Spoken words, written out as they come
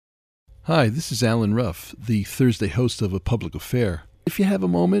Hi, this is Alan Ruff, the Thursday host of A Public Affair. If you have a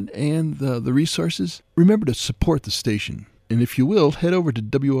moment and the resources, remember to support the station. And if you will, head over to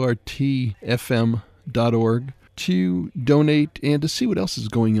WRTFM.org to donate and to see what else is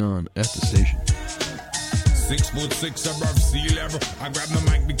going on at the station. 6'6" above sea level. I grab the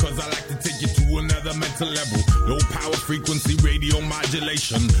mic because I like to take you to another mental level. Low power frequency radio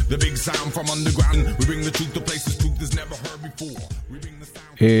modulation. The big sound from underground. We bring the truth to places truth is never heard before. We bring the sound.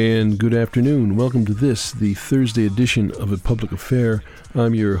 And good afternoon. Welcome to this, the Thursday edition of A Public Affair.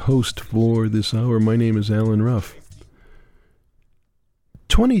 I'm your host for this hour. My name is Alan Ruff.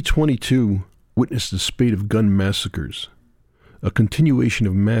 2022 witnessed a spate of gun massacres, a continuation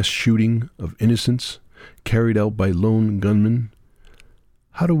of mass shooting of innocents carried out by lone gunmen.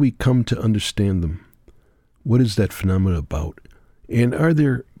 How do we come to understand them? What is that phenomenon about? And are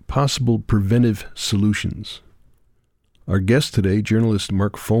there possible preventive solutions? Our guest today, journalist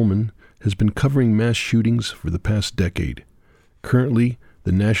Mark Fullman, has been covering mass shootings for the past decade. Currently,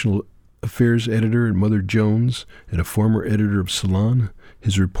 the National Affairs editor at Mother Jones and a former editor of Salon,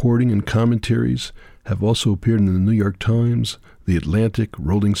 his reporting and commentaries have also appeared in the New York Times, The Atlantic,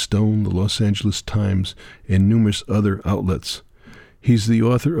 Rolling Stone, the Los Angeles Times, and numerous other outlets. He's the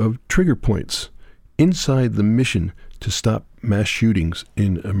author of Trigger Points, Inside the Mission to Stop Mass Shootings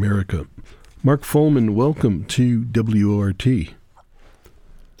in America. Mark Fullman, welcome to WORT.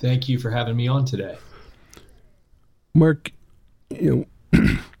 Thank you for having me on today. Mark, we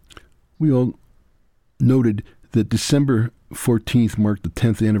all noted that December 14th marked the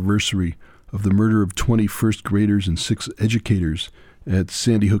 10th anniversary of the murder of 20 first graders and 6 educators at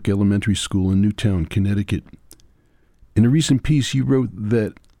Sandy Hook Elementary School in Newtown, Connecticut. In a recent piece, you wrote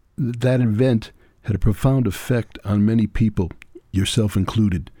that event had a profound effect on many people, yourself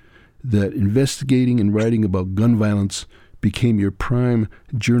included, that investigating and writing about gun violence became your prime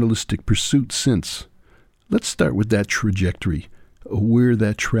journalistic pursuit since. Let's start with that trajectory, where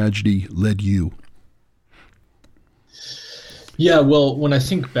that tragedy led you. Yeah, well, when I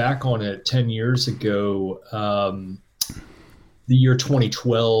think back on it 10 years ago, the year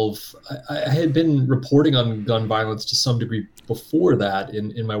 2012, I had been reporting on gun violence to some degree before that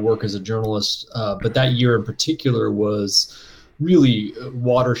in my work as a journalist. But that year in particular was really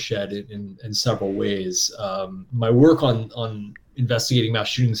watershed in several ways. My work on investigating mass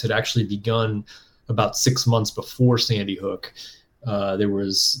shootings had actually begun about 6 months before Sandy Hook. There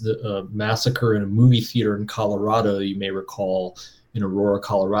was a massacre in a movie theater in Colorado, you may recall, in Aurora,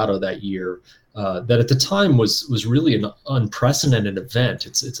 Colorado that year, that at the time was really an unprecedented event.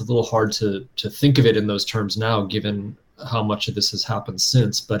 It's a little hard to think of it in those terms now, given how much of this has happened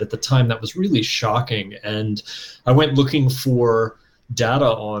since. But at the time, that was really shocking. And I went looking for data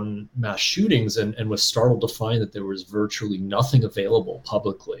on mass shootings and was startled to find that there was virtually nothing available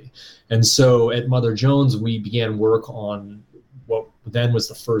publicly. And so at Mother Jones, we began work on what then was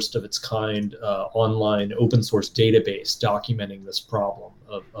the first of its kind online open source database documenting this problem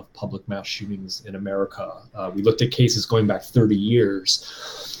of public mass shootings in America. We looked at cases going back 30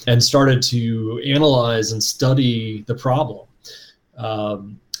 years and started to analyze and study the problem.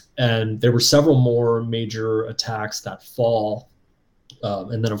 And there were several more major attacks that fall.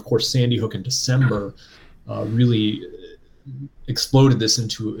 And then, of course, Sandy Hook in December really exploded this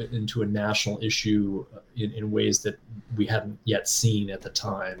into a national issue in ways that we hadn't yet seen at the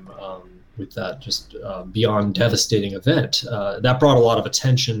time, with that just beyond devastating event. That brought a lot of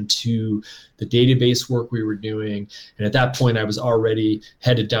attention to the database work we were doing. And at that point, I was already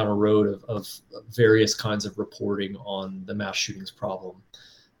headed down a road of various kinds of reporting on the mass shootings problem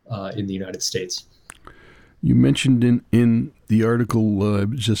in the United States. You mentioned in the article,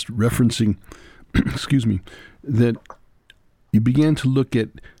 just referencing, excuse me, that you began to look at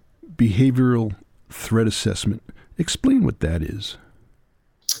behavioral threat assessment. Explain what that is.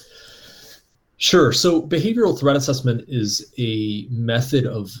 Sure. So behavioral threat assessment is a method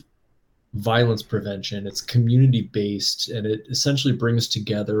of violence prevention. It's community-based, and it essentially brings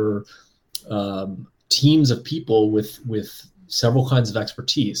together teams of people with several kinds of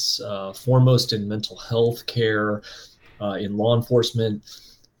expertise, foremost in mental health care, in law enforcement.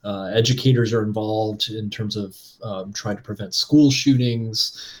 Educators are involved in terms of trying to prevent school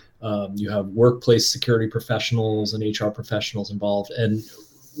shootings. You have workplace security professionals and HR professionals involved. And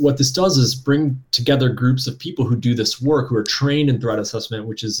what this does is bring together groups of people who do this work, who are trained in threat assessment,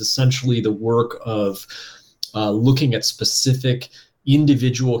 which is essentially the work of looking at specific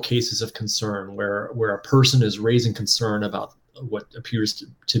individual cases of concern where a person is raising concern about what appears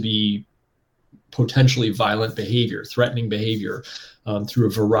to be potentially violent behavior, threatening behavior, through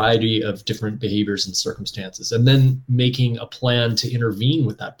a variety of different behaviors and circumstances, and then making a plan to intervene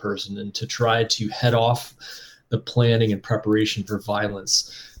with that person and to try to head off the planning and preparation for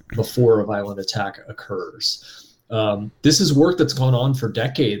violence before a violent attack occurs. This is work that's gone on for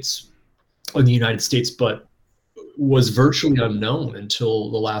decades in the United States, but was virtually unknown until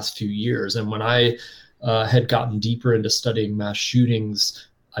the last few years. And when I had gotten deeper into studying mass shootings,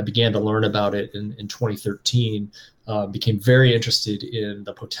 I began to learn about it in 2013, became very interested in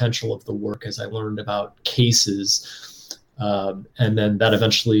the potential of the work as I learned about cases. And then that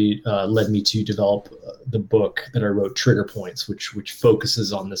eventually led me to develop the book that I wrote, Trigger Points, which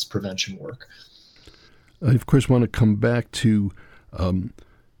focuses on this prevention work. I, of course, want to come back to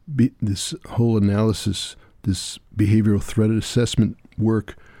this whole analysis, this behavioral threat assessment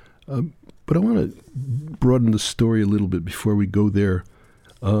work. But I want to broaden the story a little bit before we go there.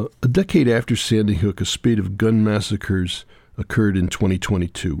 A decade after Sandy Hook, a spate of gun massacres occurred in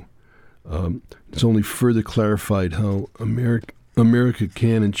 2022. It's only further clarified how America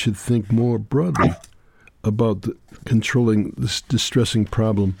can and should think more broadly about controlling this distressing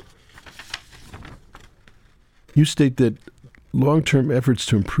problem. You state that long-term efforts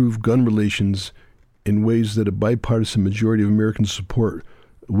to improve gun relations in ways that a bipartisan majority of Americans support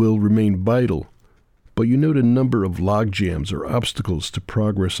will remain vital, but you note a number of logjams or obstacles to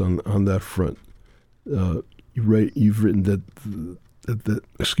progress on that front. You've written that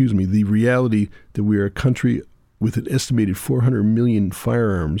the reality that we are a country with an estimated 400 million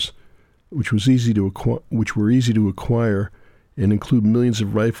firearms, which were easy to acquire, and include millions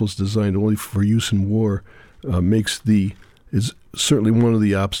of rifles designed only for use in war, is certainly one of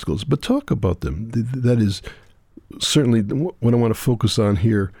the obstacles. But talk about them. That is certainly what I want to focus on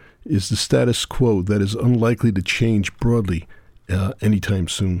here is the status quo that is unlikely to change broadly anytime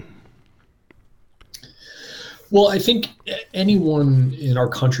soon. Well, I think anyone in our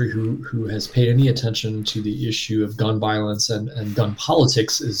country who has paid any attention to the issue of gun violence and gun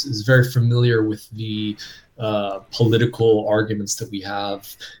politics is very familiar with the political arguments that we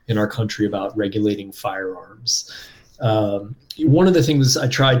have in our country about regulating firearms. One of the things I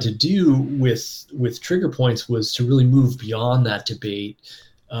tried to do with Trigger Points was to really move beyond that debate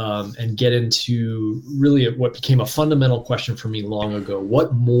and get into really what became a fundamental question for me long ago.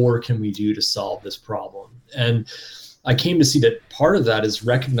 What more can we do to solve this problem? And I came to see that part of that is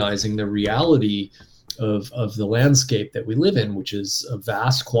recognizing the reality of the landscape that we live in, which is a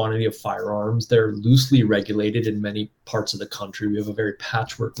vast quantity of firearms. They're loosely regulated in many parts of the country. We have a very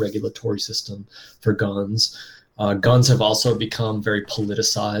patchwork regulatory system for guns. Guns have also become very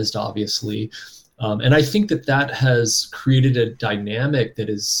politicized, obviously. And I think that has created a dynamic that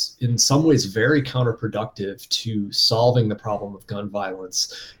is in some ways very counterproductive to solving the problem of gun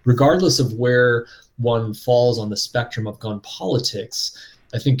violence. Regardless of where one falls on the spectrum of gun politics,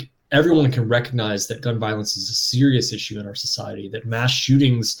 I think everyone can recognize that gun violence is a serious issue in our society, that mass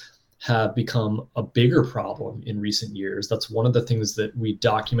shootings have become a bigger problem in recent years. That's one of the things that we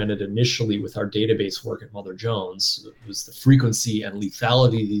documented initially with our database work at Mother Jones, was the frequency and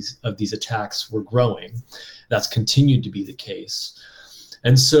lethality of these attacks were growing. That's continued to be the case.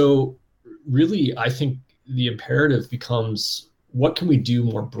 And so really, I think the imperative becomes, what can we do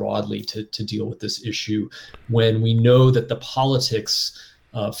more broadly to deal with this issue when we know that the politics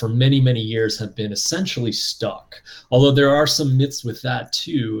for many, many years have been essentially stuck. Although there are some myths with that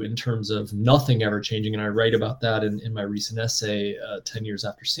too, in terms of nothing ever changing. And I write about that in my recent essay, 10 years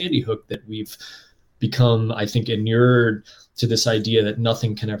after Sandy Hook, that we've become, I think, inured to this idea that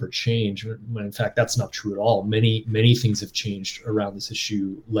nothing can ever change, when in fact that's not true at all. Many, many things have changed around this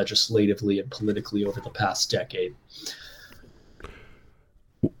issue legislatively and politically over the past decade.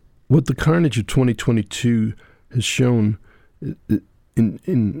 What the carnage of 2022 has shown,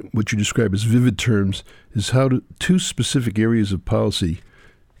 in what you describe as vivid terms, is how two specific areas of policy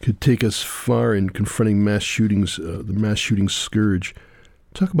could take us far in confronting mass shootings, the mass shooting scourge.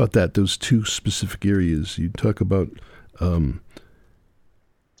 Talk about that, those two specific areas. You talk about,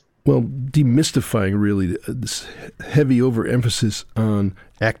 demystifying really this heavy overemphasis on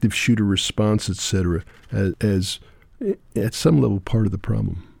active shooter response, et cetera, as at some level part of the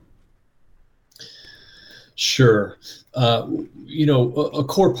problem. Sure. A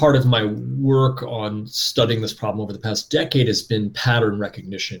core part of my work on studying this problem over the past decade has been pattern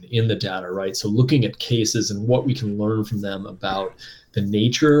recognition in the data, right? So looking at cases and what we can learn from them about the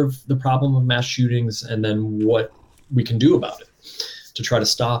nature of the problem of mass shootings, and then what we can do about it to try to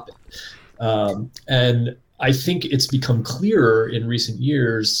stop it. And I think it's become clearer in recent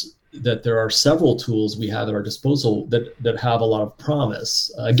years that there are several tools we have at our disposal that have a lot of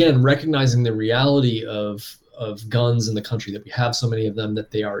promise. Again, recognizing the reality of guns in the country, that we have so many of them,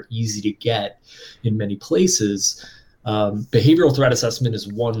 that they are easy to get in many places. Behavioral threat assessment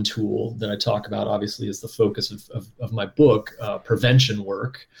is one tool that I talk about, obviously, is the focus of my book, prevention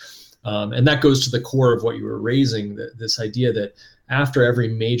work. And that goes to the core of what you were raising, this idea that after every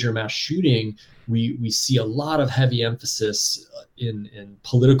major mass shooting, we see a lot of heavy emphasis in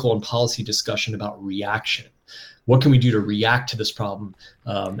political and policy discussion about reaction. What can we do to react to this problem?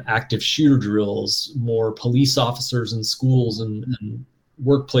 Active shooter drills, more police officers in schools and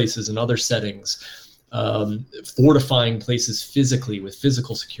workplaces and other settings, fortifying places physically with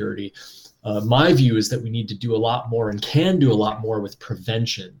physical security. My view is that we need to do a lot more and can do a lot more with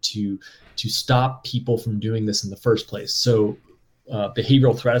prevention to stop people from doing this in the first place. So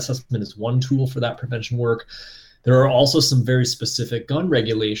behavioral threat assessment is one tool for that prevention work. There are also some very specific gun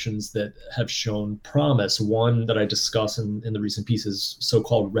regulations that have shown promise. One that I discuss in the recent piece is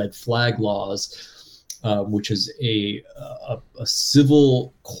so-called red flag laws, which is a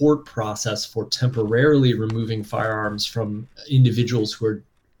civil court process for temporarily removing firearms from individuals who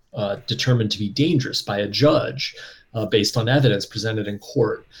are determined to be dangerous by a judge based on evidence presented in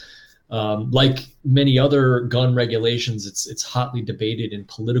court. Like many other gun regulations, it's hotly debated in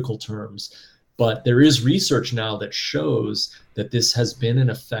political terms. But there is research now that shows that this has been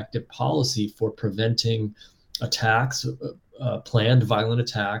an effective policy for preventing attacks, planned violent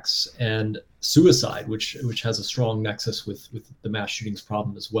attacks, and suicide, which has a strong nexus with the mass shootings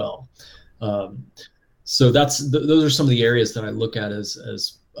problem as well. So those are some of the areas that I look at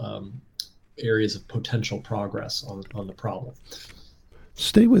as areas of potential progress on the problem.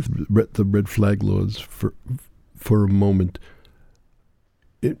 Stay with the red flag laws for a moment.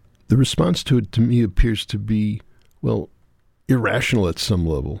 The response to it, to me, appears to be, well, irrational at some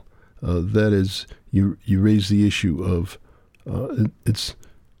level. That is, you raise the issue of, it's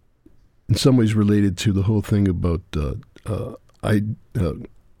in some ways related to the whole thing about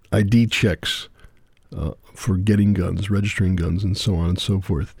ID checks for getting guns, registering guns, and so on and so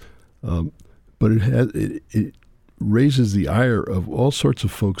forth. But it raises the ire of all sorts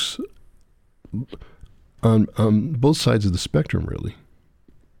of folks on both sides of the spectrum, really.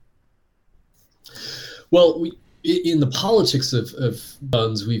 Well, in the politics of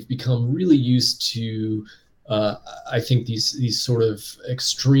guns, we've become really used to, I think, these sort of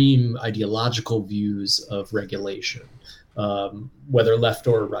extreme ideological views of regulation, whether left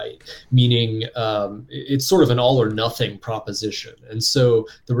or right, meaning it's sort of an all or nothing proposition. And so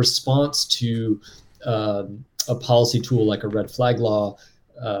the response to a policy tool like a red flag law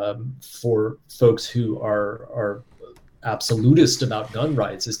for folks who are absolutist about gun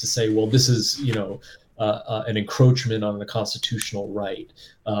rights is to say, well, this is, an encroachment on the constitutional right.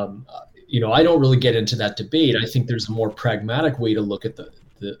 I don't really get into that debate. I think there's a more pragmatic way to look at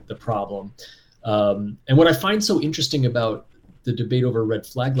the problem. And what I find so interesting about the debate over red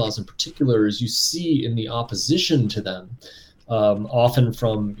flag laws in particular is you see in the opposition to them, often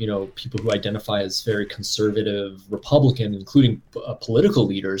from people who identify as very conservative Republican, including political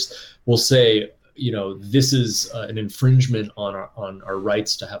leaders, will say, this is an infringement on our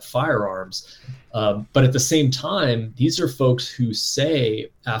rights to have firearms. But at the same time, these are folks who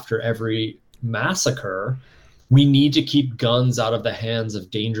say after every massacre, we need to keep guns out of the hands of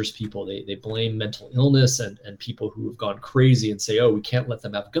dangerous people. They blame mental illness and people who have gone crazy and say, we can't let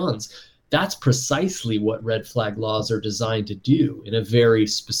them have guns. That's precisely what red flag laws are designed to do in a very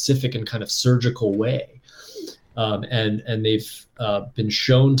specific and kind of surgical way. And they've been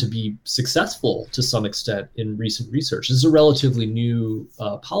shown to be successful to some extent in recent research. This is a relatively new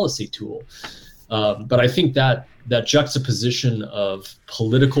policy tool. But I think that juxtaposition of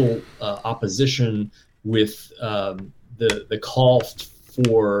political opposition with the call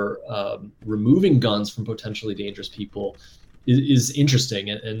for removing guns from potentially dangerous people is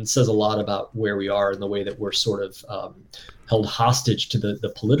interesting and says a lot about where we are and the way that we're sort of held hostage to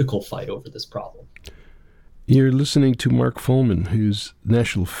the political fight over this problem. You're listening to Mark Fullman, who's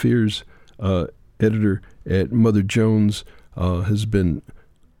National Affairs editor at Mother Jones, has been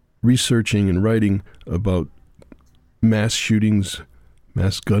researching and writing about mass shootings,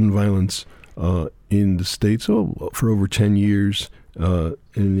 mass gun violence in the States for over 10 years, and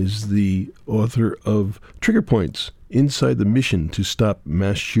is the author of Trigger Points, Inside the Mission to Stop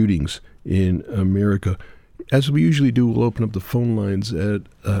Mass Shootings in America. As we usually do, we'll open up the phone lines at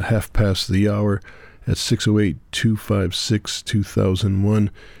 1:30 at 608-256-2001,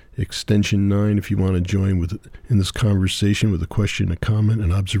 extension 9, if you want to join in this conversation with a question, a comment,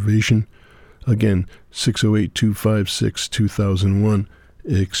 an observation. Again, 608-256-2001,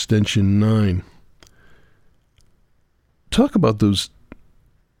 Extension 9. Talk about those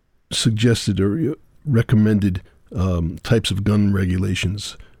suggested or recommended types of gun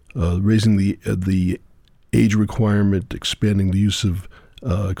regulations, raising the age requirement, expanding the use of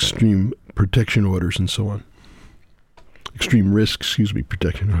extreme protection orders, and so on. Extreme risk,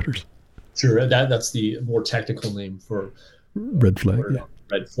 protection orders. Sure, that's the more technical name for red flag.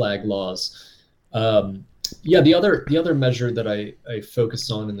 Red flag laws. The other measure that I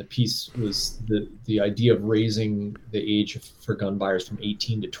focused on in the piece was the idea of raising the age for gun buyers from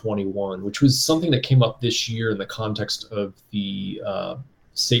 18 to 21, which was something that came up this year in the context of the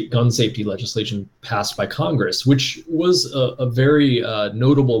gun safety legislation passed by Congress, which was a very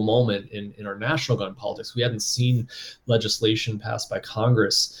notable moment in our national gun politics. We hadn't seen legislation passed by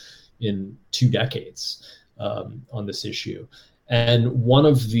Congress in 2 decades on this issue. And one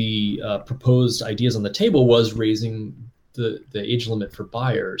of the proposed ideas on the table was raising the age limit for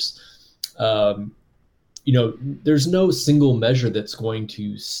buyers. There's no single measure that's going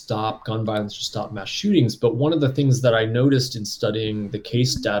to stop gun violence or stop mass shootings. But one of the things that I noticed in studying the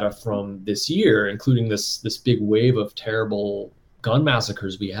case data from this year, including this big wave of terrible gun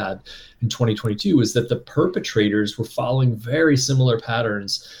massacres we had in 2022, is that the perpetrators were following very similar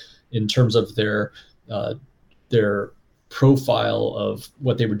patterns in terms of their profile of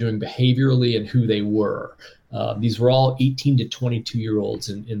what they were doing behaviorally and who they were. These were all 18 to 22-year-olds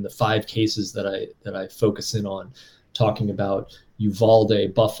in the 5 cases that I focus in on, talking about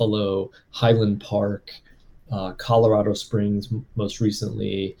Uvalde, Buffalo, Highland Park, Colorado Springs most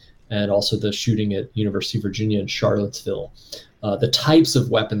recently, and also the shooting at University of Virginia in Charlottesville. The types of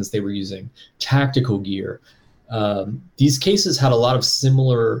weapons they were using, tactical gear. These cases had a lot of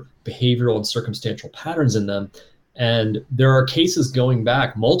similar behavioral and circumstantial patterns in them. And there are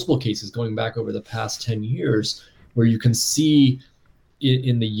multiple cases going back over the past 10 years, where you can see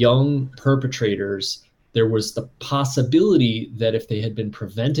in the young perpetrators, there was the possibility that if they had been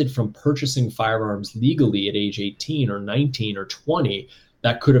prevented from purchasing firearms legally at age 18 or 19 or 20,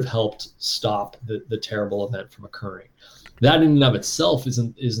 that could have helped stop the terrible event from occurring. That in and of itself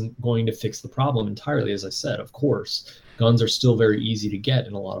isn't going to fix the problem entirely. As I said, of course, guns are still very easy to get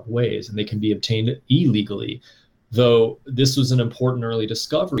in a lot of ways, and they can be obtained illegally. Though this was an important early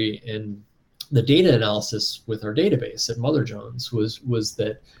discovery in the data analysis with our database at Mother Jones was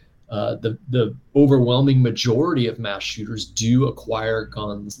that the overwhelming majority of mass shooters do acquire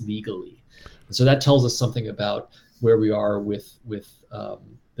guns legally. And so that tells us something about where we are with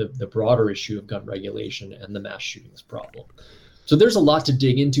the broader issue of gun regulation and the mass shootings problem. So there's a lot to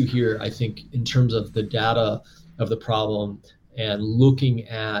dig into here, I think, in terms of the data of the problem and looking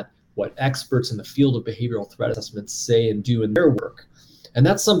at what experts in the field of behavioral threat assessment say and do in their work. And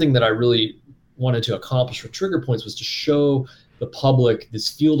that's something that I really wanted to accomplish with Trigger Points, was to show the public this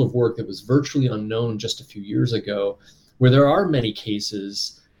field of work that was virtually unknown just a few years ago, where there are many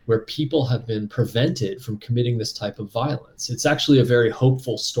cases where people have been prevented from committing this type of violence. It's actually a very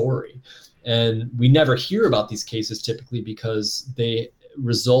hopeful story. And we never hear about these cases typically because the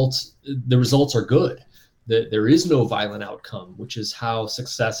results are good. There is no violent outcome, which is how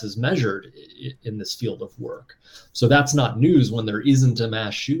success is measured in this field of work. So that's not news when there isn't a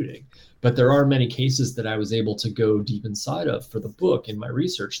mass shooting. But there are many cases that I was able to go deep inside of for the book in my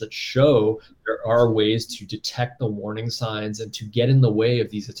research that show there are ways to detect the warning signs and to get in the way of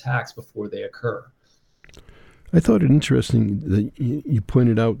these attacks before they occur. I thought it interesting that you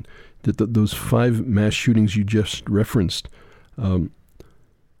pointed out that those 5 mass shootings you just referenced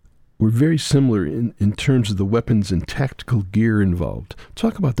were very similar in terms of the weapons and tactical gear involved.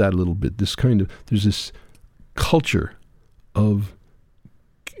 Talk about that a little bit. There's this culture of,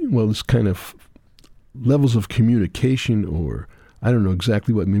 this kind of levels of communication, or I don't know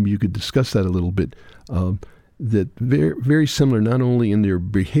exactly what, maybe you could discuss that a little bit, that very, very similar not only in their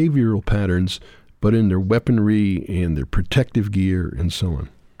behavioral patterns, but in their weaponry and their protective gear and so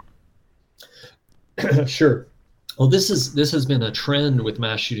on. Sure. Well, this has been a trend with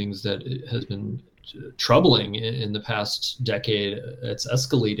mass shootings that has been troubling in the past decade. It's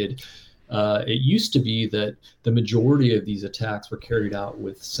escalated. It used to be that the majority of these attacks were carried out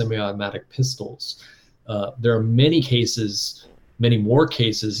with semi-automatic pistols. There are many more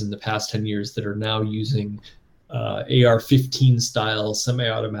cases in the past 10 years that are now using AR-15 style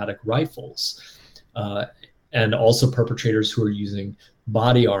semi-automatic rifles, and also perpetrators who are using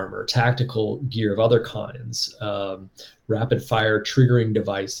body armor, tactical gear of other kinds, rapid fire triggering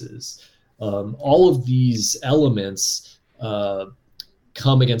devices. All of these elements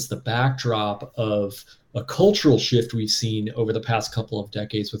come against the backdrop of a cultural shift we've seen over the past couple of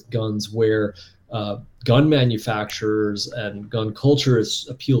decades with guns, where gun manufacturers and gun culture has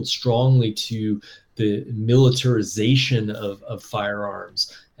appealed strongly to the militarization of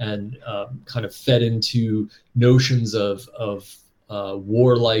firearms and kind of fed into notions of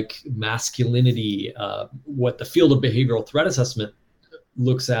warlike masculinity, what the field of behavioral threat assessment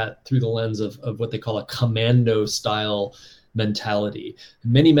looks at through the lens of what they call a commando style mentality.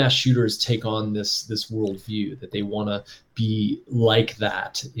 Many mass shooters take on this worldview that they want to be like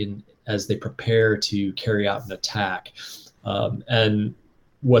that as they prepare to carry out an attack. And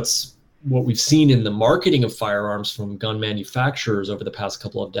what we've seen in the marketing of firearms from gun manufacturers over the past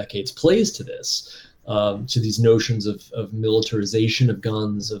couple of decades plays to this, to these notions of militarization of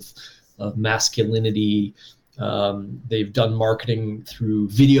guns, of masculinity. They've done marketing through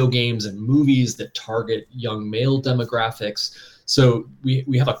video games and movies that target young male demographics. So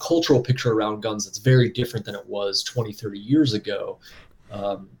we have a cultural picture around guns that's very different than it was 20, 30 years ago,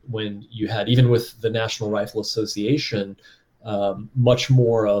 when you had, even with the National Rifle Association, much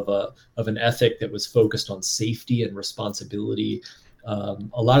more of an ethic that was focused on safety and responsibility.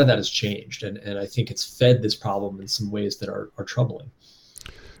 A lot of that has changed, and I think it's fed this problem in some ways that are troubling.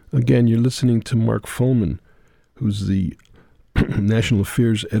 Again, you're listening to Mark Fullman, who's the National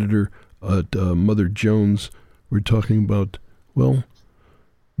Affairs editor at Mother Jones. We're talking about, well,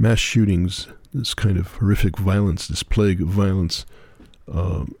 mass shootings, this kind of horrific violence, this plague of violence,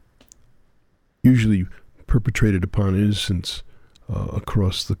 usually perpetrated upon innocents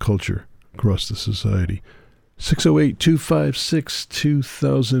across the culture, across the society.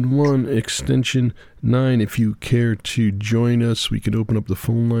 608-256-2001, extension 9. If you care to join us, we can open up the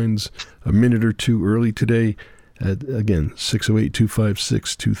phone lines a minute or two early today at, again,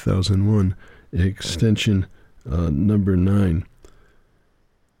 608-256-2001, extension number 9.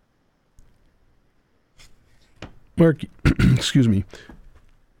 Mark, excuse me,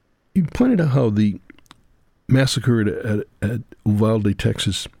 you pointed out how the massacre at Uvalde,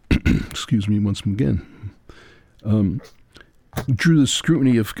 Texas, excuse me once again, drew the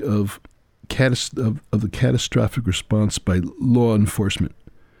scrutiny of the catastrophic response by law enforcement.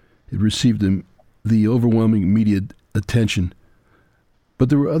 It received the overwhelming media attention. But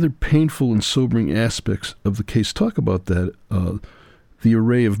there were other painful and sobering aspects of the case. Talk about that, the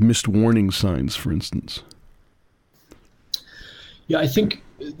array of missed warning signs, for instance. Yeah, I think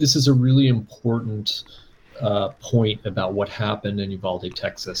this is a really important point about what happened in Uvalde,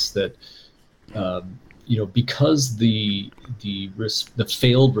 Texas, that because the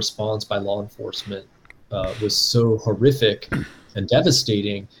failed response by law enforcement was so horrific and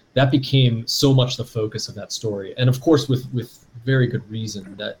devastating, that became so much the focus of that story. And of course, with very good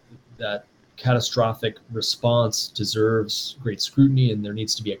reason, that catastrophic response deserves great scrutiny and there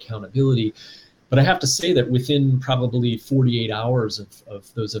needs to be accountability. But I have to say that within probably 48 hours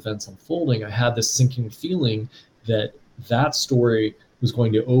of those events unfolding, I had this sinking feeling that story was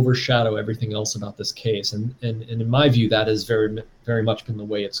going to overshadow everything else about this case. And in my view, that has very, very much been the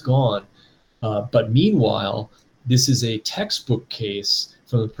way it's gone. But meanwhile, this is a textbook case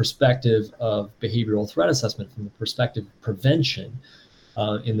from the perspective of behavioral threat assessment, from the perspective of prevention,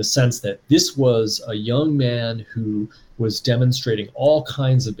 in the sense that this was a young man who was demonstrating all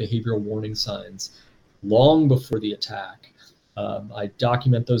kinds of behavioral warning signs long before the attack. I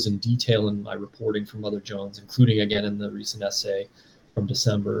document those in detail in my reporting for Mother Jones, including again in the recent essay from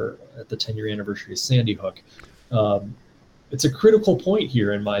December at the 10-year anniversary of Sandy Hook. It's a critical point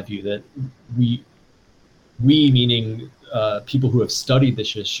here, in my view, that we meaning people who have studied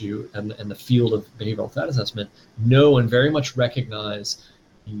this issue and the field of behavioral threat assessment, know and very much recognize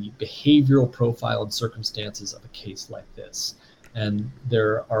the behavioral profile and circumstances of a case like this. And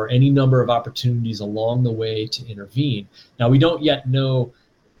there are any number of opportunities along the way to intervene. Now, we don't yet know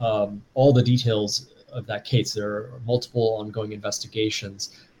all the details of that case. There are multiple ongoing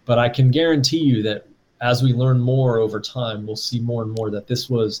investigations, but I can guarantee you that as we learn more over time, we'll see more and more that this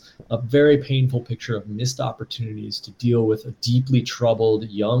was a very painful picture of missed opportunities to deal with a deeply troubled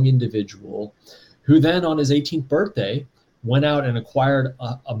young individual who then on his 18th birthday went out and acquired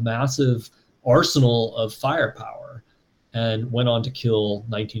a massive arsenal of firepower and went on to kill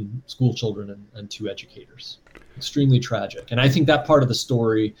 19 school children and 2 educators. Extremely tragic. And I think that part of the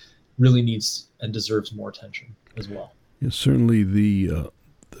story really needs and deserves more attention as well. Yes, certainly the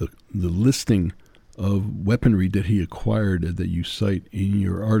listing of weaponry that he acquired that you cite in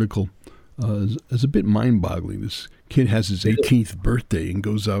your article is a bit mind-boggling. This kid has his 18th birthday and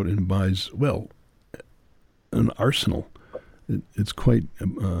goes out and buys, well, an arsenal. It's quite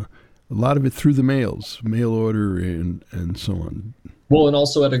a lot of it through the mail order and so on. Well, and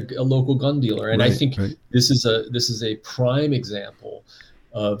also at a local gun dealer. And right, I think this is a prime example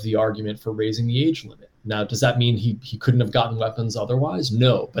of the argument for raising the age limit. Now, does that mean he couldn't have gotten weapons otherwise?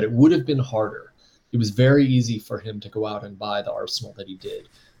 No, but it would have been harder. It was very easy for him to go out and buy the arsenal that he did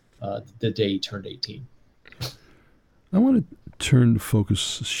the day he turned 18. I want to turn the focus,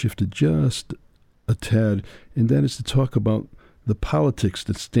 shift it just a tad, and that is to talk about the politics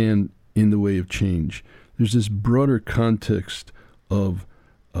that stand in the way of change. There's this broader context of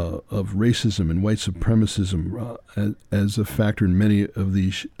racism and white supremacism as a factor in many of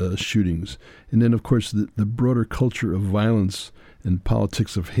these shootings. And then, of course, the broader culture of violence and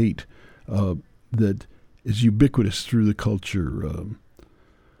politics of hate that is ubiquitous through the culture.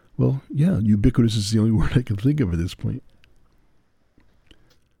 Ubiquitous is the only word I can think of at this point.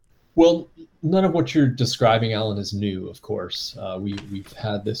 Well, none of what you're describing, Alan, is new, of course. We've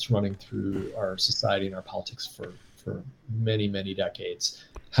had this running through our society and our politics for many, many decades.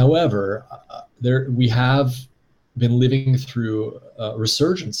 However, we have been living through a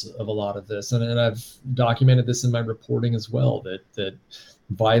resurgence of a lot of this, and I've documented this in my reporting as well, that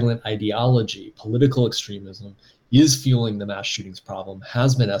violent ideology, political extremism, is fueling the mass shootings problem,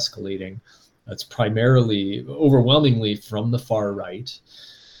 has been escalating. It's primarily, overwhelmingly, from the far right.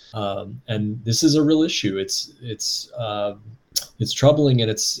 And this is a real issue. It's troubling,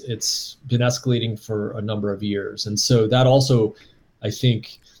 and it's been escalating for a number of years. And so that also, I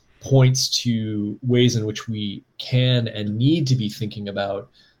think, points to ways in which we can and need to be thinking about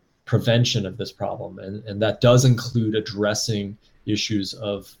prevention of this problem. And that does include addressing issues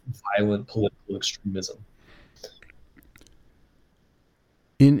of violent political extremism.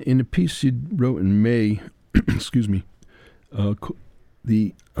 In a piece you wrote in May, excuse me, on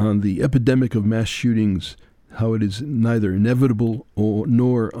the epidemic of mass shootings, how it is neither inevitable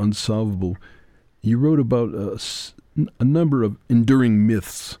nor unsolvable, you wrote about a number of enduring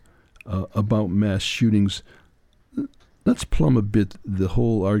myths about mass shootings. Let's plumb a bit the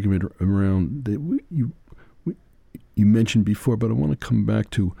whole argument around that you mentioned before, but I want to come back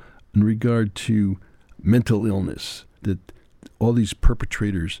to in regard to mental illness, that all these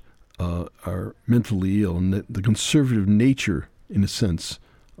perpetrators are mentally ill, and that the conservative nature, in a sense,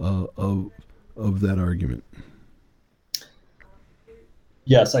 of that argument.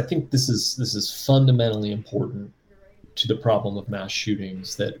 Yes, I think this is fundamentally important to the problem of mass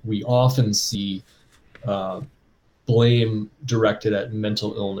shootings, that we often see blame directed at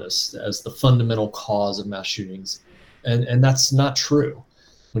mental illness as the fundamental cause of mass shootings, and that's not true.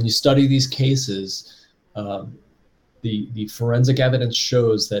 When you study these cases, the forensic evidence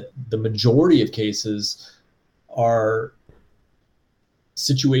shows that the majority of cases are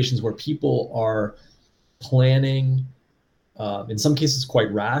situations where people are planning, in some cases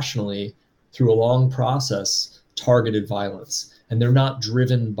quite rationally, through a long process, targeted violence. And they're not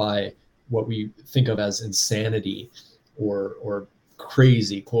driven by what we think of as insanity or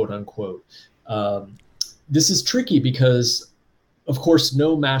crazy, quote unquote. This is tricky because, of course,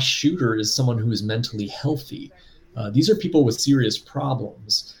 no mass shooter is someone who is mentally healthy. These are people with serious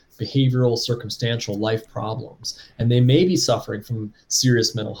problems, behavioral, circumstantial life problems, and they may be suffering from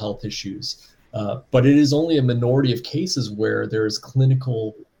serious mental health issues. But it is only a minority of cases where there is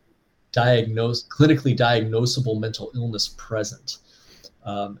clinically diagnosable mental illness present.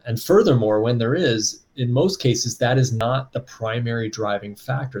 And furthermore, when there is, in most cases, that is not the primary driving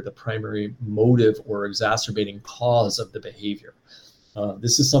factor, the primary motive or exacerbating cause of the behavior.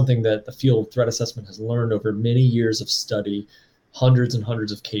 This is something that the field of threat assessment has learned over many years of study, hundreds and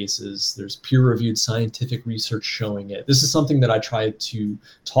hundreds of cases. There's peer-reviewed scientific research showing it. This is something that I try to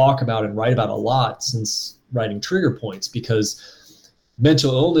talk about and write about a lot since writing Trigger Points, because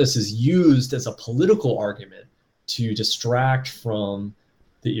mental illness is used as a political argument to distract from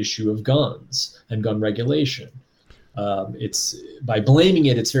the issue of guns and gun regulation. It's by blaming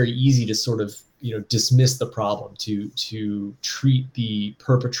it, it's very easy to sort of dismiss the problem, to treat the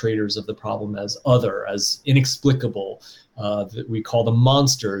perpetrators of the problem as other, as inexplicable, that we call them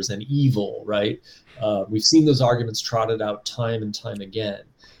monsters and evil, right? We've seen those arguments trotted out time and time again,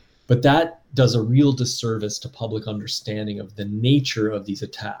 but that does a real disservice to public understanding of the nature of these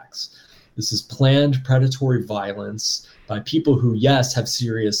attacks. This is planned predatory violence by people who, yes, have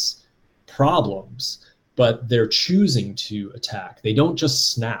serious problems, but they're choosing to attack. They don't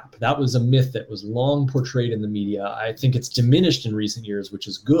just snap. That was a myth that was long portrayed in the media. I think it's diminished in recent years, which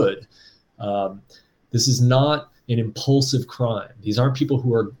is good. This is not an impulsive crime. These aren't people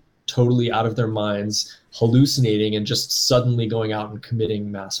who are totally out of their minds, hallucinating and just suddenly going out and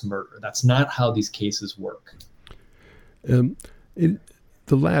committing mass murder. That's not how these cases work.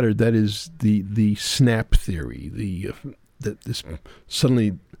 The latter, that is the snap theory, that this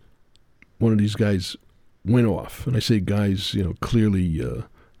suddenly one of these guys went off. And I say guys, clearly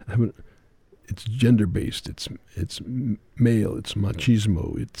haven't. It's gender based. It's male. It's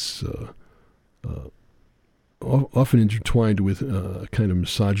machismo. It's often intertwined with a kind of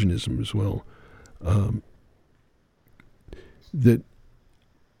misogynism as well. That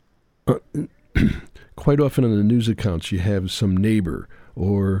quite often on the news accounts you have some neighbor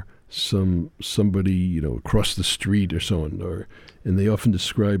or somebody across the street or so on, and they often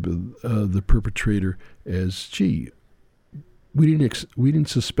describe the perpetrator as, gee, we didn't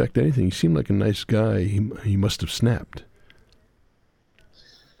suspect anything. He seemed like a nice guy. He must have snapped.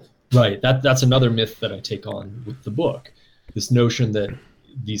 Right. That's another myth that I take on with the book. This notion that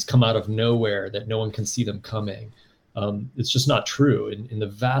these come out of nowhere, that no one can see them coming. It's just not true. In the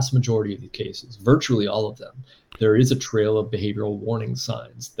vast majority of the cases, virtually all of them, there is a trail of behavioral warning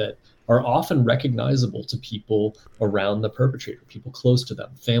signs that are often recognizable to people around the perpetrator, people close to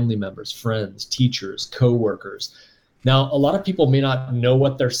them, family members, friends, teachers, co-workers. Now, a lot of people may not know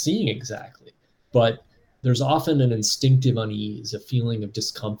what they're seeing exactly, but there's often an instinctive unease, a feeling of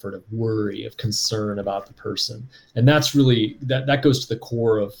discomfort, of worry, of concern about the person. And that's really, that goes to the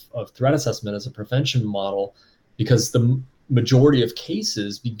core of threat assessment as a prevention model, because the majority of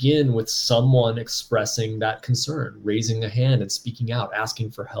cases begin with someone expressing that concern, raising a hand and speaking out, asking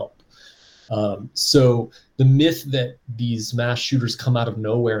for help. So the myth that these mass shooters come out of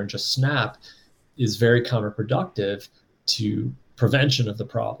nowhere and just snap is very counterproductive to prevention of the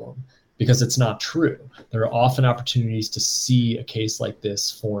problem, because it's not true. There are often opportunities to see a case like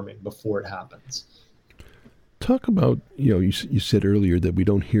this forming before it happens. Talk about, you said earlier that we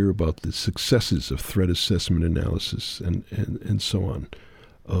don't hear about the successes of threat assessment analysis and so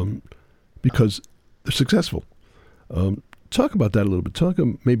on, because they're successful. Talk about that a little bit.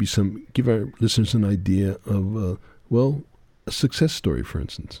 Give our listeners an idea of, a success story, for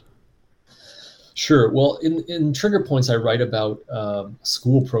instance. Sure. Well, in Trigger Points, I write about a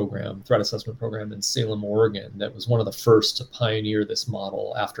school program, threat assessment program in Salem, Oregon, that was one of the first to pioneer this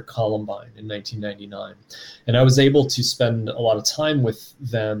model after Columbine in 1999. And I was able to spend a lot of time with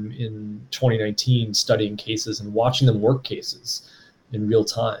them in 2019 studying cases and watching them work cases in real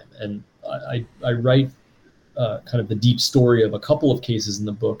time. And I write kind of the deep story of a couple of cases in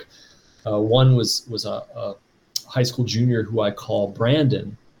the book. One was a high school junior who I call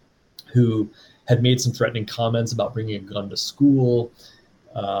Brandon, who had made some threatening comments about bringing a gun to school,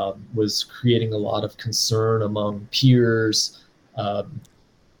 was creating a lot of concern among peers.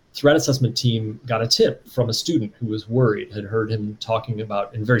 Threat assessment team got a tip from a student who was worried, had heard him talking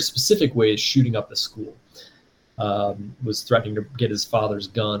about, in very specific ways, shooting up the school, was threatening to get his father's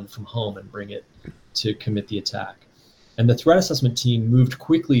gun from home and bring it to commit the attack. And the threat assessment team moved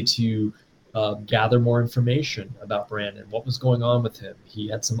quickly to gather more information about Brandon, what was going on with him. He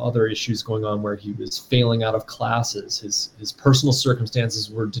had some other issues going on where he was failing out of classes. His personal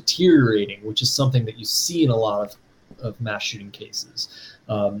circumstances were deteriorating, which is something that you see in a lot of mass shooting cases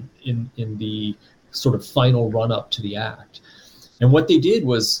in the sort of final run up to the act. And what they did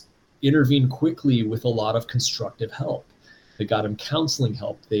was intervene quickly with a lot of constructive help. They got him counseling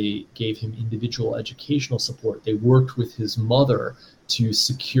help. They gave him individual educational support. They worked with his mother to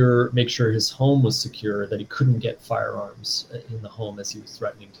make sure his home was secure, that he couldn't get firearms in the home as he was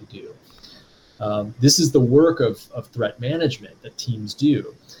threatening to do. This is the work of threat management that teams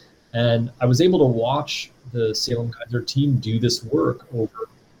do. And I was able to watch the Salem Keizer team do this work over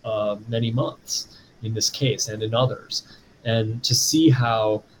many months in this case and in others, and to see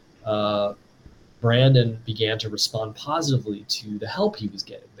how Brandon began to respond positively to the help he was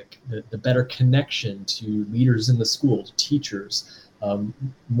getting, the better connection to leaders in the school, to teachers,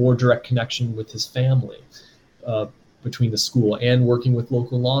 more direct connection with his family between the school and working with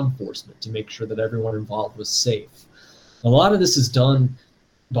local law enforcement to make sure that everyone involved was safe. A lot of this is done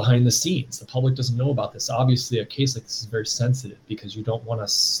behind the scenes. The public doesn't know about this. Obviously, a case like this is very sensitive because you don't want to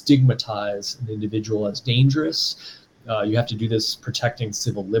stigmatize an individual as dangerous. You have to do this protecting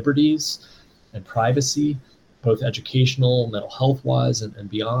civil liberties and privacy, both educational, mental health-wise, and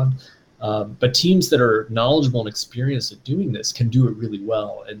beyond. But teams that are knowledgeable and experienced at doing this can do it really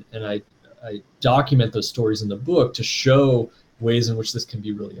well. And I document those stories in the book to show ways in which this can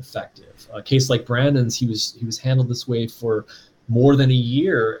be really effective. A case like Brandon's, he was handled this way for more than a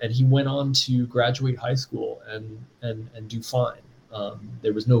year, and he went on to graduate high school and do fine.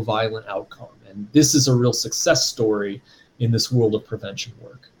 There was no violent outcome. And this is a real success story in this world of prevention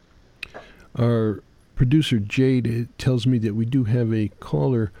work. Our producer, Jade, tells me that we do have a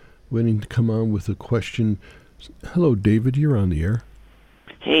caller waiting to come on with a question. Hello, David. You're on the air.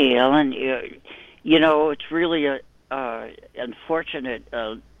 Hey, Ellen. It's really unfortunate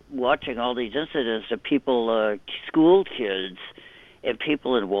watching all these incidents of people, school kids, and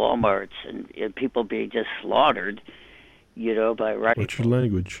people in Walmarts and people being just slaughtered, by writing. What's your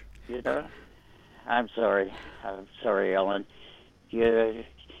language? I'm sorry, Ellen.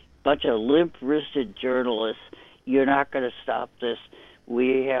 Bunch of limp-wristed journalists. You're not going to stop this.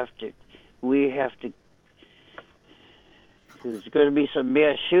 We have to. There's going to be some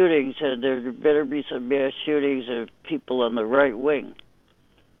mass shootings, and there better be some mass shootings of people on the right wing.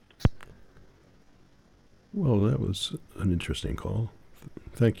 Well, that was an interesting call.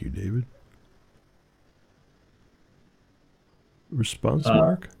 Thank you, David. Response,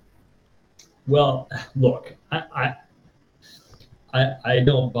 Mark? Well, look, I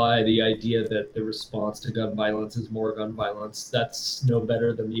don't buy the idea that the response to gun violence is more gun violence. That's no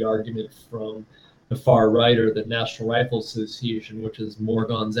better than the argument from the far right or the National Rifle Association, which is more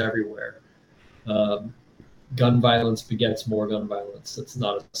guns everywhere. Gun violence begets more gun violence. That's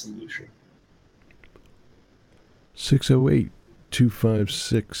not a solution.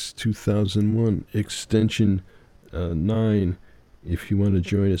 608-256-2001, extension 9. If you want to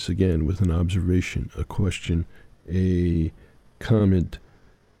join us again with an observation, a question, a comment,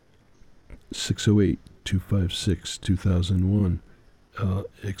 608-256-2001,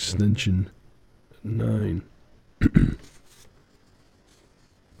 extension 9. I'm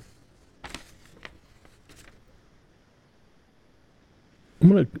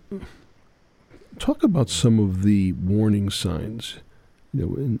going to talk about some of the warning signs.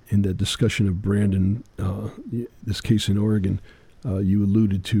 In that discussion of Brandon, this case in Oregon, you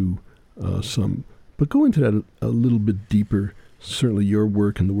alluded to some, but go into that a little bit deeper. Certainly your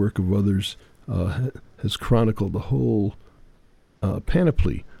work and the work of others has chronicled the whole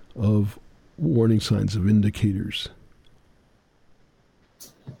panoply of warning signs, of indicators.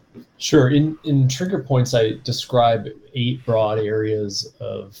 Sure. In trigger points, I describe 8 broad areas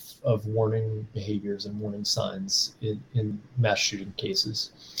of warning behaviors and warning signs in mass shooting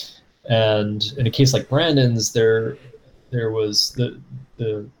cases. And in a case like Brandon's, there was the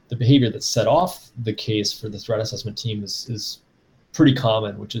behavior that set off the case for the threat assessment team is pretty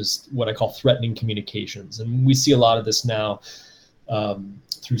common, which is what I call threatening communications. And we see a lot of this now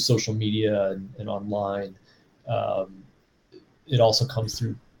through social media and online. It also comes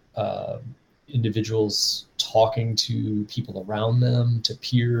through individuals talking to people around them, to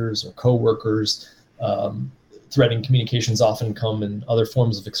peers or coworkers. Threatening communications often come in other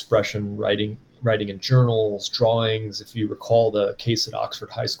forms of expression, writing in journals, drawings. If you recall the case at Oxford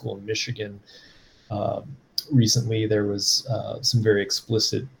High School in Michigan, recently there was some very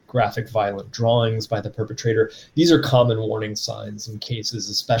explicit graphic violent drawings by the perpetrator. These are common warning signs in cases,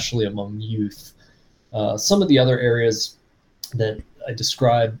 especially among youth. Some of the other areas that I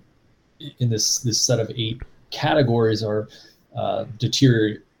describe in this set of 8 categories are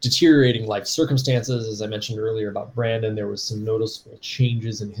deteriorating life circumstances. As I mentioned earlier about Brandon, there was some noticeable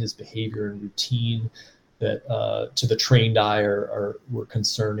changes in his behavior and routine that to the trained eye were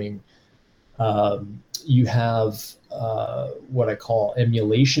concerning. You have what I call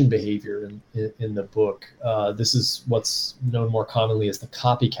emulation behavior in the book. This is what's known more commonly as the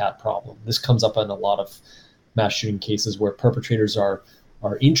copycat problem. This comes up in a lot of mass shooting cases where perpetrators are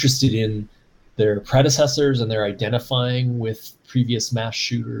interested in their predecessors and they're identifying with previous mass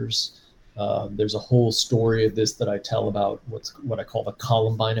shooters. There's a whole story of this that I tell about what I call the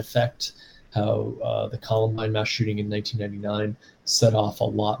Columbine effect, how the Columbine mass shooting in 1999 set off a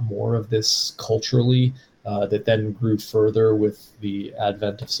lot more of this culturally that then grew further with the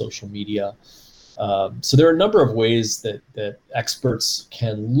advent of social media. So there are a number of ways that experts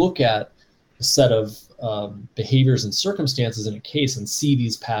can look at a set of behaviors and circumstances in a case and see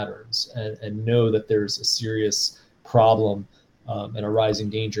these patterns and know that there's a serious problem and a rising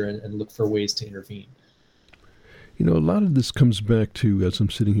danger and look for ways to intervene. A lot of this comes back to, as I'm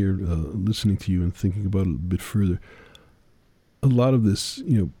sitting here listening to you and thinking about it a bit further, a lot of this,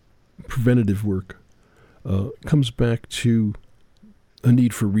 preventative work comes back to a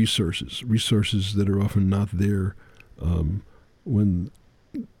need for resources that are often not there when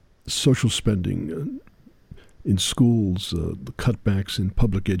social spending in schools, the cutbacks in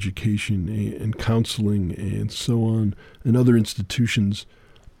public education and counseling and so on, and other institutions,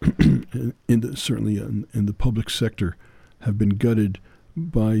 certainly in the public sector, have been gutted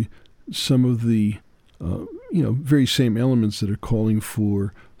by some of the very same elements that are calling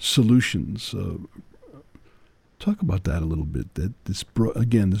for solutions. Talk about that a little bit. That this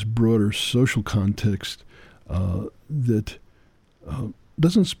broader social context that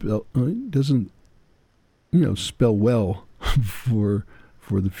doesn't spell well for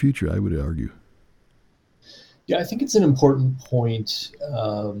the future, I would argue. Yeah, I think it's an important point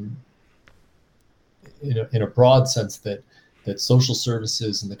in a broad sense that social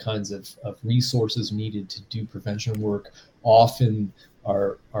services and the kinds of resources needed to do prevention work often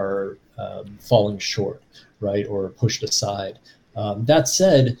are falling short, right, or pushed aside. That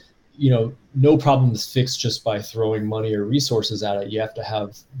said, no problem is fixed just by throwing money or resources at it. You have to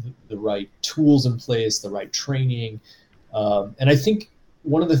have the right tools in place, the right training. And I think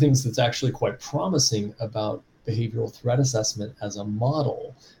one of the things that's actually quite promising about behavioral threat assessment as a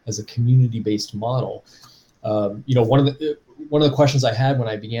model, as a community-based model, one of the questions I had when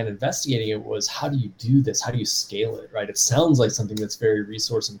I began investigating it was, how do you do this? How do you scale it, right? It sounds like something that's very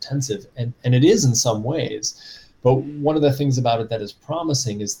resource intensive, and it is in some ways. But one of the things about it that is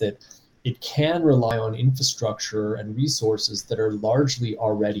promising is that it can rely on infrastructure and resources that are largely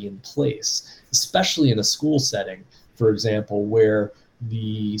already in place, especially in a school setting, for example, where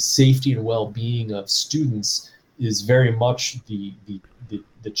the safety and well-being of students is very much the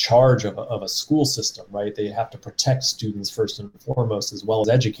charge of a school system, right? They have to protect students first and foremost, as well as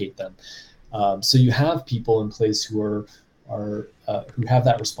educate them. So you have people in place who have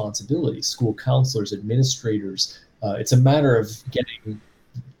that responsibility: school counselors, administrators. It's a matter of getting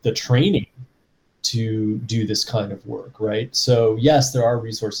the training to do this kind of work, right? So yes, there are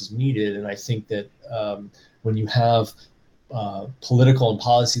resources needed, and I think that when you have political and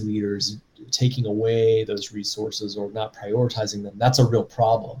policy leaders taking away those resources or not prioritizing them, that's a real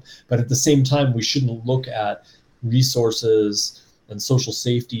problem. But at the same time, we shouldn't look at resources and social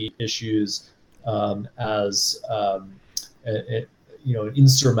safety issues as an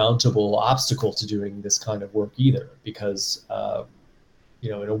insurmountable obstacle to doing this kind of work either, because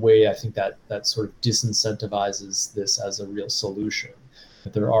in a way, I think that sort of disincentivizes this as a real solution.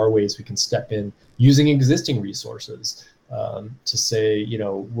 That there are ways we can step in using existing resources to say,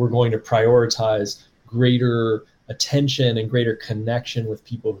 we're going to prioritize greater attention and greater connection with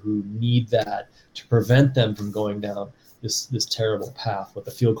people who need that to prevent them from going down this terrible path, what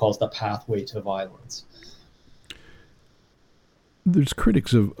the field calls the pathway to violence. There's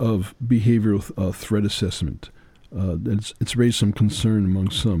critics of behavioral threat assessment. It's raised some concern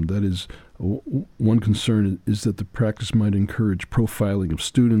among some. That is, one concern is that the practice might encourage profiling of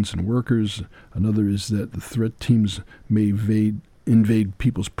students and workers. Another is that the threat teams may invade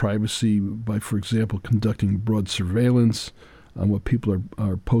people's privacy by, for example, conducting broad surveillance on what people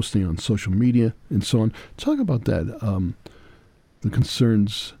are posting on social media and so on. Talk about that, the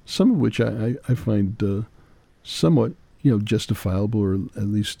concerns, some of which I find somewhat justifiable, or at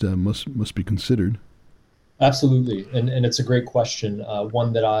least must be considered. Absolutely. And it's a great question,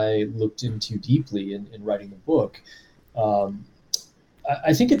 one that I looked into deeply in writing the book.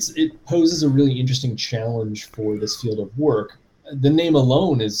 I think it poses a really interesting challenge for this field of work. The name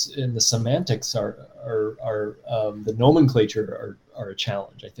alone is, and the semantics are the nomenclature are a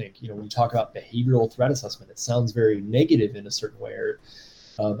challenge, I think. When you talk about behavioral threat assessment, it sounds very negative in a certain way.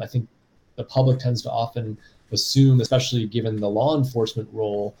 I think the public tends to often assume, especially given the law enforcement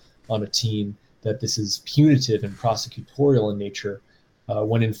role on a team, that this is punitive and prosecutorial in nature,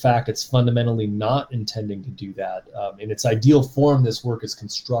 when in fact it's fundamentally not intending to do that. In its ideal form, this work is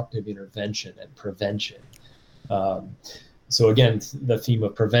constructive intervention and prevention. So again, the theme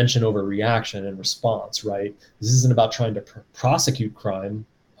of prevention over reaction and response, right? This isn't about trying to prosecute crime.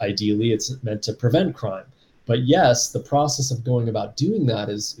 Ideally, it's meant to prevent crime. But yes, the process of going about doing that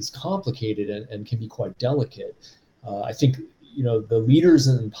is complicated and can be quite delicate. I think the leaders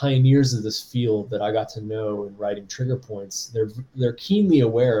and pioneers of this field that I got to know in writing Trigger Points, they're keenly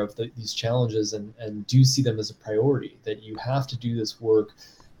aware of these challenges and do see them as a priority, that you have to do this work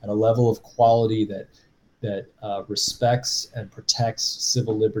at a level of quality that respects and protects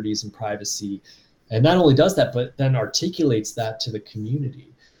civil liberties and privacy. And not only does that, but then articulates that to the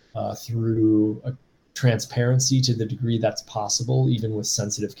community through a transparency to the degree that's possible, even with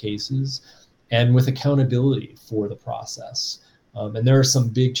sensitive cases, and with accountability for the process. And there are some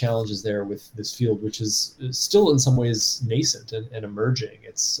big challenges there with this field, which is still in some ways nascent and emerging.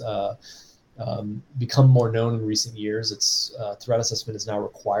 It's become more known in recent years. Threat assessment is now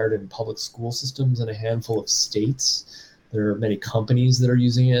required in public school systems in a handful of states. There are many companies that are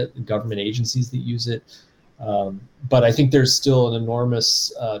using it, government agencies that use it. But I think there's still an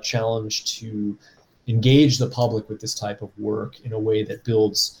enormous challenge to engage the public with this type of work in a way that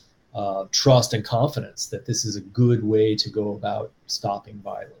builds trust and confidence that this is a good way to go about stopping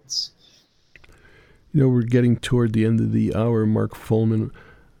violence. We're getting toward the end of the hour, Mark Fullman.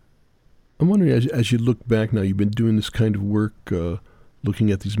 I'm wondering, as you look back now, you've been doing this kind of work,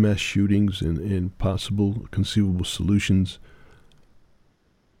 looking at these mass shootings and possible conceivable solutions.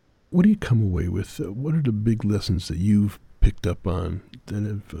 what do you come away with? What are the big lessons that you've picked up on that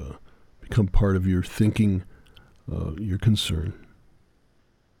have become part of your thinking, your concern?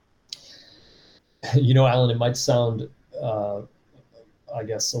 Alan, it might sound, I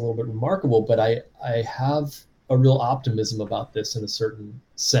guess, a little bit remarkable, but I have a real optimism about this in a certain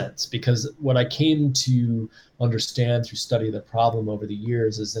sense, because what I came to understand through study of the problem over the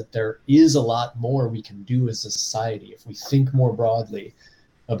years is that there is a lot more we can do as a society if we think more broadly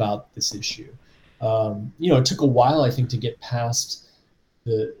about this issue. It took a while, I think, to get past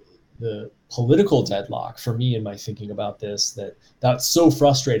the political deadlock for me in my thinking about this, that's so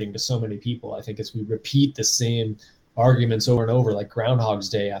frustrating to so many people, I think, as we repeat the same arguments over and over, like Groundhog's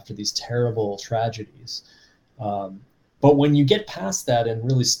Day after these terrible tragedies. But when you get past that and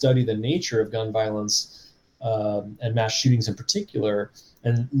really study the nature of gun violence and mass shootings in particular,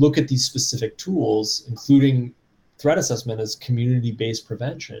 and look at these specific tools, including threat assessment as community-based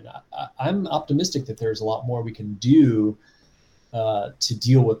prevention, I'm optimistic that there's a lot more we can do to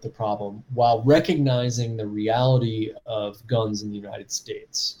deal with the problem while recognizing the reality of guns in the United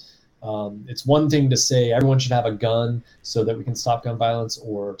States. It's one thing to say everyone should have a gun so that we can stop gun violence,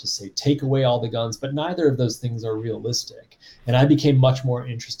 or to say take away all the guns, but neither of those things are realistic. And I became much more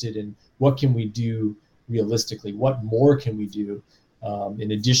interested in what can we do realistically, what more can we do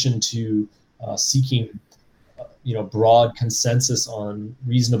in addition to seeking broad consensus on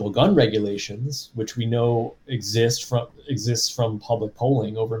reasonable gun regulations, which we know exists from public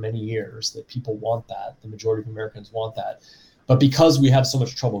polling over many years, that people want that, the majority of Americans want that. But because we have so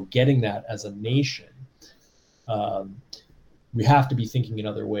much trouble getting that as a nation, we have to be thinking in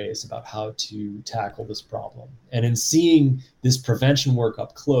other ways about how to tackle this problem. And in seeing this prevention work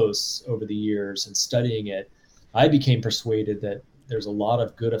up close over the years and studying it, I became persuaded that there's a lot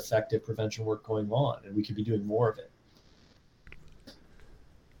of good, effective prevention work going on, and we could be doing more of it.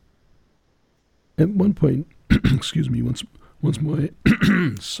 At one point, excuse me, once more,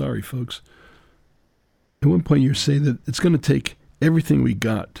 sorry, folks. At one point, you say that it's going to take everything we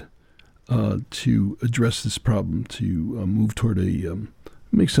got to address this problem, to move toward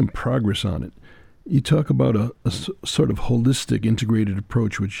make some progress on it. You talk about a sort of holistic, integrated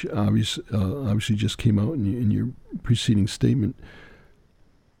approach, which obviously just came out in your preceding statement.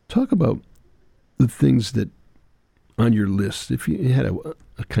 Talk about the things that on your list, if you had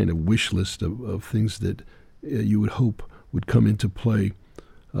a kind of wish list of things that you would hope would come into play,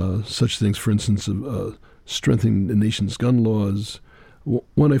 such things, for instance, of strengthening the nation's gun laws.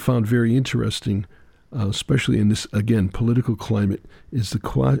 One I found very interesting, especially in this, again, political climate, is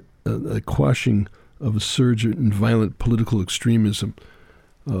the quashing of a surge in violent political extremism.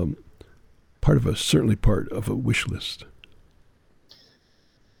 Certainly part of a wish list.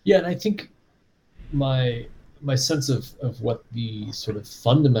 Yeah, and I think my sense of what the sort of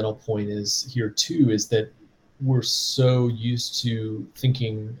fundamental point is here too is that we're so used to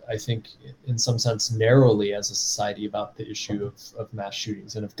thinking, I think, in some sense narrowly as a society about the issue of mass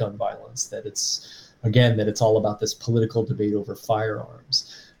shootings and of gun violence, that it's all about this political debate over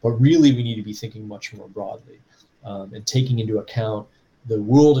firearms. But really, we need to be thinking much more broadly and taking into account the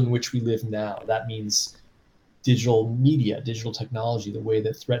world in which we live now. That means digital media, digital technology, the way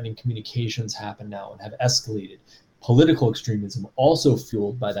that threatening communications happen now and have escalated. Political extremism also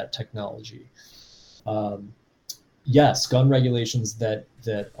fueled by that technology. Yes, gun regulations that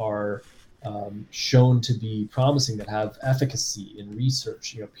are shown to be promising, that have efficacy in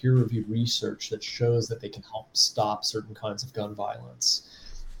research, peer-reviewed research that shows that they can help stop certain kinds of gun violence.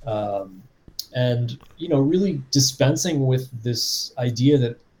 And really dispensing with this idea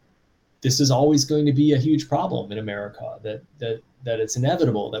that this is always going to be a huge problem in America, that it's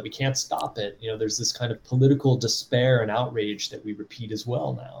inevitable, that we can't stop it. There's this kind of political despair and outrage that we repeat as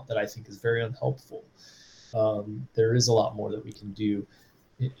well now that I think is very unhelpful. There is a lot more that we can do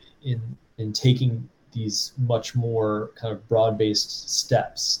in taking these much more kind of broad-based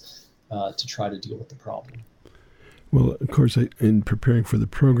steps to try to deal with the problem. Well, of course, in preparing for the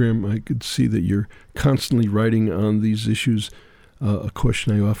program, I could see that you're constantly writing on these issues. A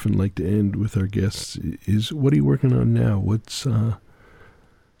question I often like to end with our guests is, what are you working on now? What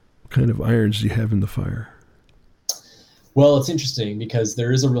kind of irons do you have in the fire? Well, it's interesting because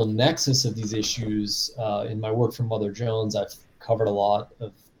there is a real nexus of these issues. In my work for Mother Jones, I've covered a lot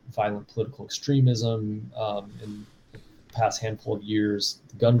of violent political extremism in the past handful of years,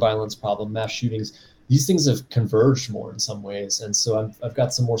 the gun violence problem, mass shootings. These things have converged more in some ways. And so I've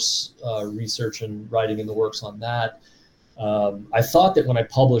got some more research and writing in the works on that. I thought that when I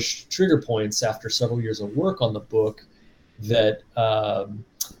published Trigger Points after several years of work on the book, that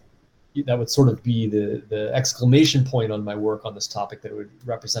that would sort of be the exclamation point on my work on this topic, that it would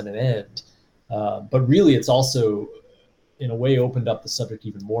represent an end. But really, it's also, in a way, opened up the subject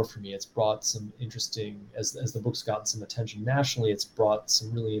even more for me. It's brought some interesting, as the book's gotten some attention nationally, it's brought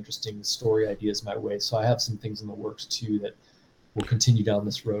some really interesting story ideas my way. So I have some things in the works too that will continue down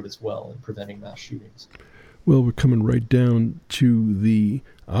this road as well in preventing mass shootings. Well, we're coming right down to the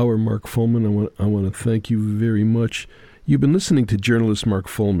hour, Mark Fullman. I want to thank you very much. You've been listening to journalist Mark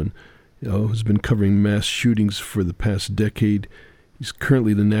Fullman, who's been covering mass shootings for the past decade. He's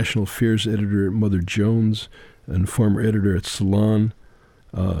currently the national affairs editor at Mother Jones and former editor at Salon.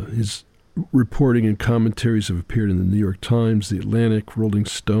 His reporting and commentaries have appeared in the New York Times, The Atlantic, Rolling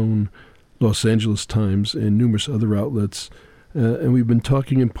Stone, Los Angeles Times, and numerous other outlets. And we've been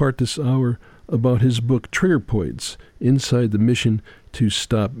talking in part this hour about his book, Trigger Points, Inside the Mission to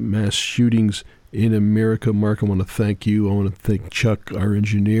Stop Mass Shootings in America. Mark, I want to thank you. I want to thank Chuck, our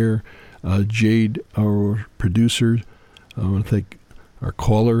engineer, Jade, our producer. I want to thank our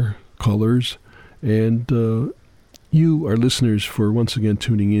callers, and you, our listeners, for once again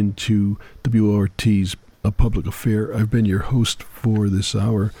tuning in to WORT's A Public Affair. I've been your host for this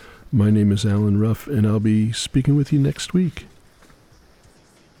hour. My name is Alan Ruff, and I'll be speaking with you next week.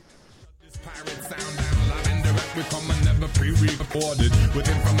 Pre-recorded with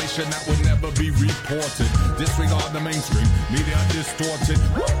information that will never be reported. Disregard the mainstream media distorted.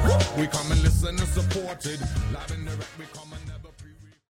 We come and listen and support it. Live and direct, we come and never